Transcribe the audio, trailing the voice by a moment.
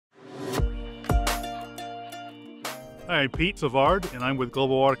Hi, I'm Pete Savard, and I'm with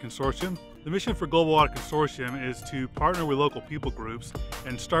Global Water Consortium. The mission for Global Water Consortium is to partner with local people groups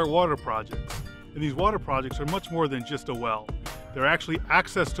and start water projects. And these water projects are much more than just a well. They're actually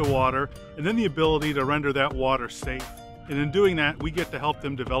access to water and then the ability to render that water safe. And in doing that, we get to help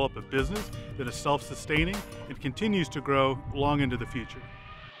them develop a business that is self-sustaining and continues to grow long into the future.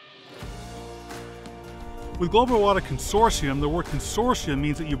 With Global Water Consortium, the word consortium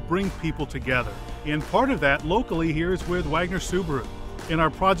means that you bring people together. And part of that locally here is with Wagner Subaru. In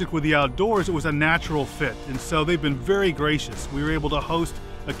our project with the outdoors, it was a natural fit. And so they've been very gracious. We were able to host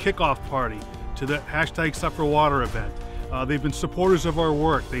a kickoff party to the #SupForWater event. They've been supporters of our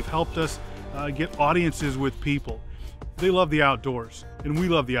work. They've helped us get audiences with people. They love the outdoors, and we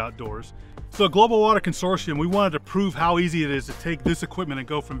love the outdoors. So at Global Water Consortium, we wanted to prove how easy it is to take this equipment and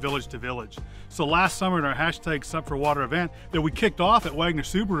go from village to village. So last summer in our #SupForWater event that we kicked off at Wagner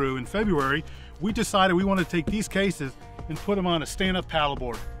Subaru in February, we decided we wanted to take these cases and put them on a stand-up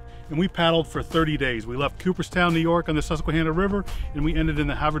paddleboard. And we paddled for 30 days. We left Cooperstown, New York on the Susquehanna River, and we ended in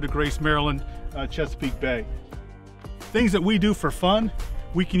the Havre de Grace, Maryland, Chesapeake Bay. Things that we do for fun,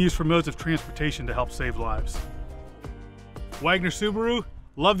 we can use for modes of transportation to help save lives. Wagner Subaru,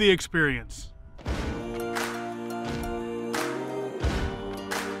 love the experience.